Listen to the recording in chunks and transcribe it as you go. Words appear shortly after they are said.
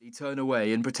turn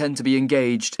away and pretend to be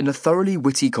engaged in a thoroughly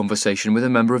witty conversation with a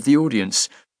member of the audience.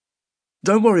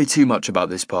 Don't worry too much about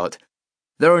this part.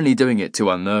 They're only doing it to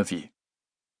unnerve you.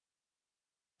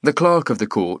 The clerk of the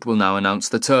court will now announce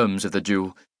the terms of the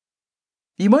duel.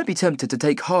 You might be tempted to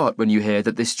take heart when you hear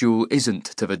that this duel isn't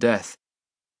to the death,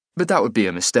 but that would be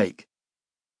a mistake.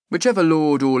 Whichever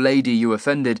lord or lady you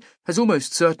offended has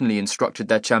almost certainly instructed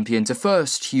their champion to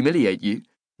first humiliate you,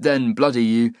 then bloody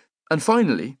you, and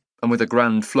finally, and with a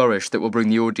grand flourish that will bring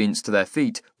the audience to their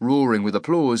feet, roaring with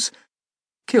applause,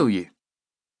 kill you.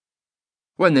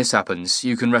 When this happens,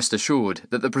 you can rest assured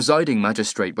that the presiding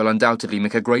magistrate will undoubtedly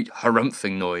make a great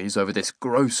harumphing noise over this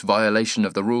gross violation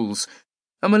of the rules,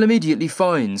 and will immediately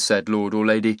fine said lord or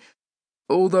lady,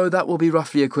 although that will be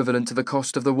roughly equivalent to the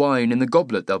cost of the wine in the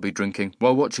goblet they'll be drinking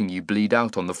while watching you bleed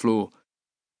out on the floor.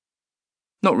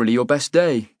 Not really your best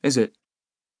day, is it?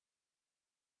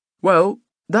 Well,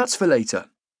 that's for later.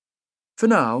 For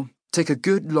now, take a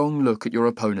good long look at your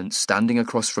opponent standing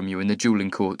across from you in the dueling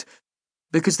court,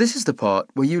 because this is the part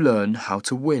where you learn how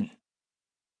to win.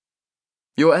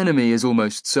 Your enemy is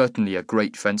almost certainly a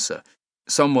great fencer,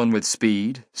 someone with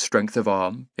speed, strength of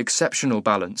arm, exceptional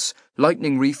balance,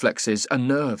 lightning reflexes, and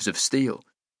nerves of steel.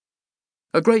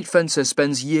 A great fencer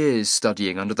spends years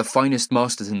studying under the finest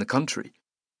masters in the country.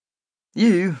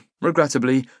 You,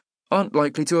 regrettably, aren't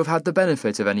likely to have had the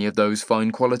benefit of any of those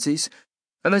fine qualities,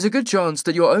 and there's a good chance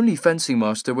that your only fencing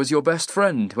master was your best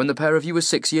friend when the pair of you were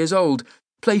 6 years old,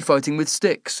 play-fighting with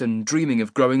sticks and dreaming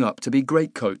of growing up to be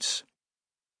greatcoats.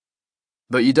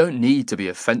 But you don't need to be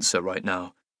a fencer right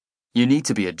now. You need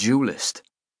to be a duelist.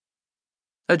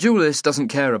 A duelist doesn't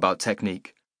care about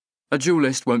technique. A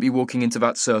duelist won't be walking into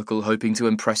that circle hoping to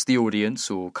impress the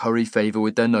audience or curry favour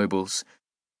with their nobles.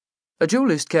 A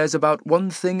duelist cares about one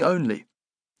thing only,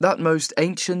 that most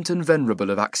ancient and venerable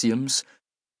of axioms.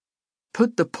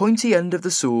 Put the pointy end of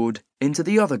the sword into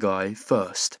the other guy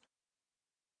first.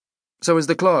 So as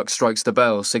the clerk strikes the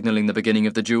bell signalling the beginning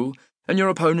of the duel, and your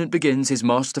opponent begins his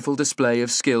masterful display of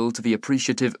skill to the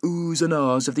appreciative oohs and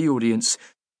ahs of the audience,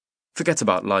 forget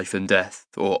about life and death,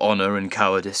 or honour and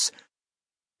cowardice.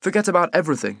 Forget about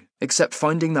everything except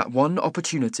finding that one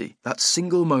opportunity, that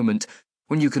single moment,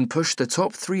 when you can push the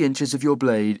top 3 inches of your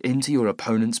blade into your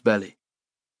opponent's belly.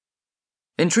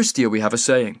 In Tristia we have a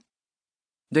saying,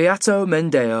 Deato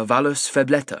mendea valus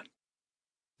febleta.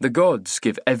 The gods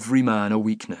give every man a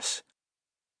weakness.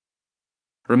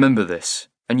 Remember this,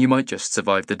 and you might just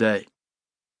survive the day.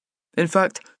 In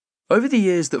fact, over the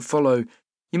years that follow,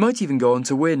 you might even go on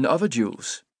to win other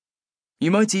duels.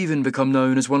 You might even become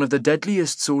known as one of the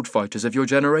deadliest sword fighters of your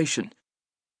generation.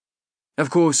 Of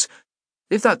course,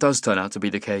 if that does turn out to be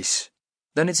the case,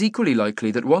 then it's equally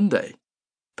likely that one day,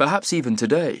 perhaps even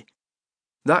today,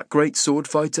 that great sword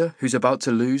fighter who's about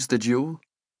to lose the duel,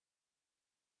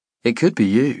 it could be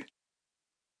you.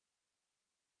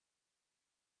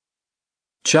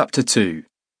 Chapter 2.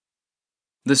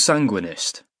 The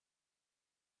Sanguinist.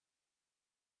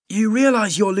 You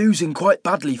realise you're losing quite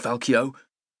badly, Falchio?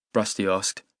 Rusty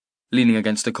asked, leaning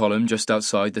against a column just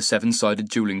outside the 7-sided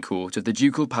dueling court of the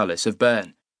ducal palace of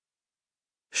Bern.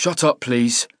 Shut up,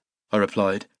 please, I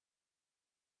replied.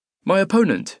 My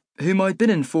opponent, whom I'd been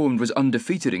informed was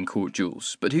undefeated in court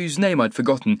duels, but whose name I'd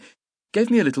forgotten,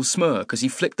 gave me a little smirk as he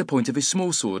flicked the point of his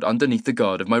small sword underneath the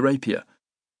guard of my rapier.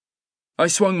 I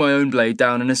swung my own blade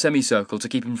down in a semicircle to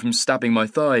keep him from stabbing my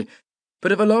thigh,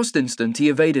 but at the last instant he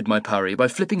evaded my parry by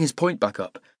flipping his point back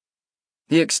up.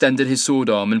 He extended his sword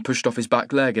arm and pushed off his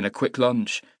back leg in a quick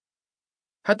lunge.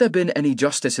 Had there been any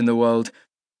justice in the world,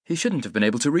 he shouldn't have been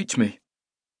able to reach me.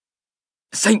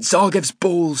 Saint Zargev's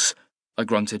balls, I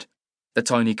grunted, the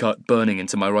tiny cut burning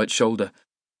into my right shoulder,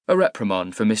 a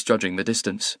reprimand for misjudging the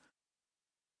distance.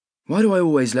 Why do I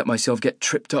always let myself get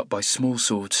tripped up by small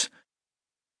swords?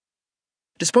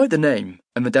 Despite the name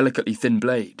and the delicately thin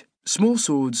blade, small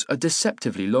swords are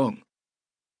deceptively long.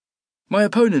 My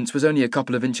opponent's was only a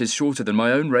couple of inches shorter than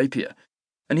my own rapier,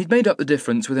 and he'd made up the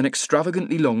difference with an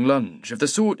extravagantly long lunge of the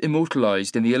sort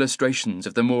immortalised in the illustrations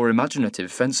of the more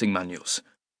imaginative fencing manuals.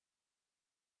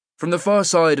 From the far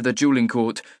side of the dueling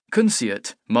court,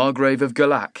 Cunciat, Margrave of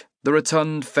Galac, the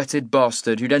rotund, fetid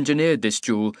bastard who'd engineered this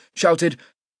duel, shouted,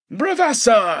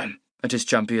 Bravassa! At his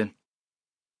champion.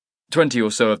 20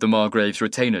 or so of the Margrave's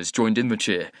retainers joined in the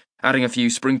cheer, adding a few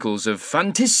sprinkles of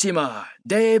Fantissima,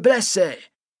 de Blesse,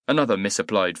 and other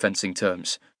misapplied fencing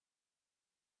terms.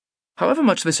 However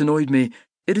much this annoyed me,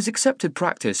 it is accepted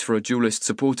practice for a duelist's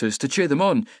supporters to cheer them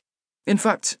on. In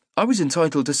fact, I was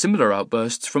entitled to similar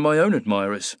outbursts from my own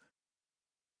admirers.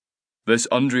 This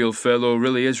Undriel fellow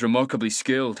really is remarkably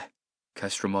skilled,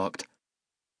 Kest remarked.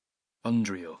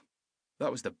 Undriel.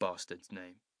 That was the bastard's name.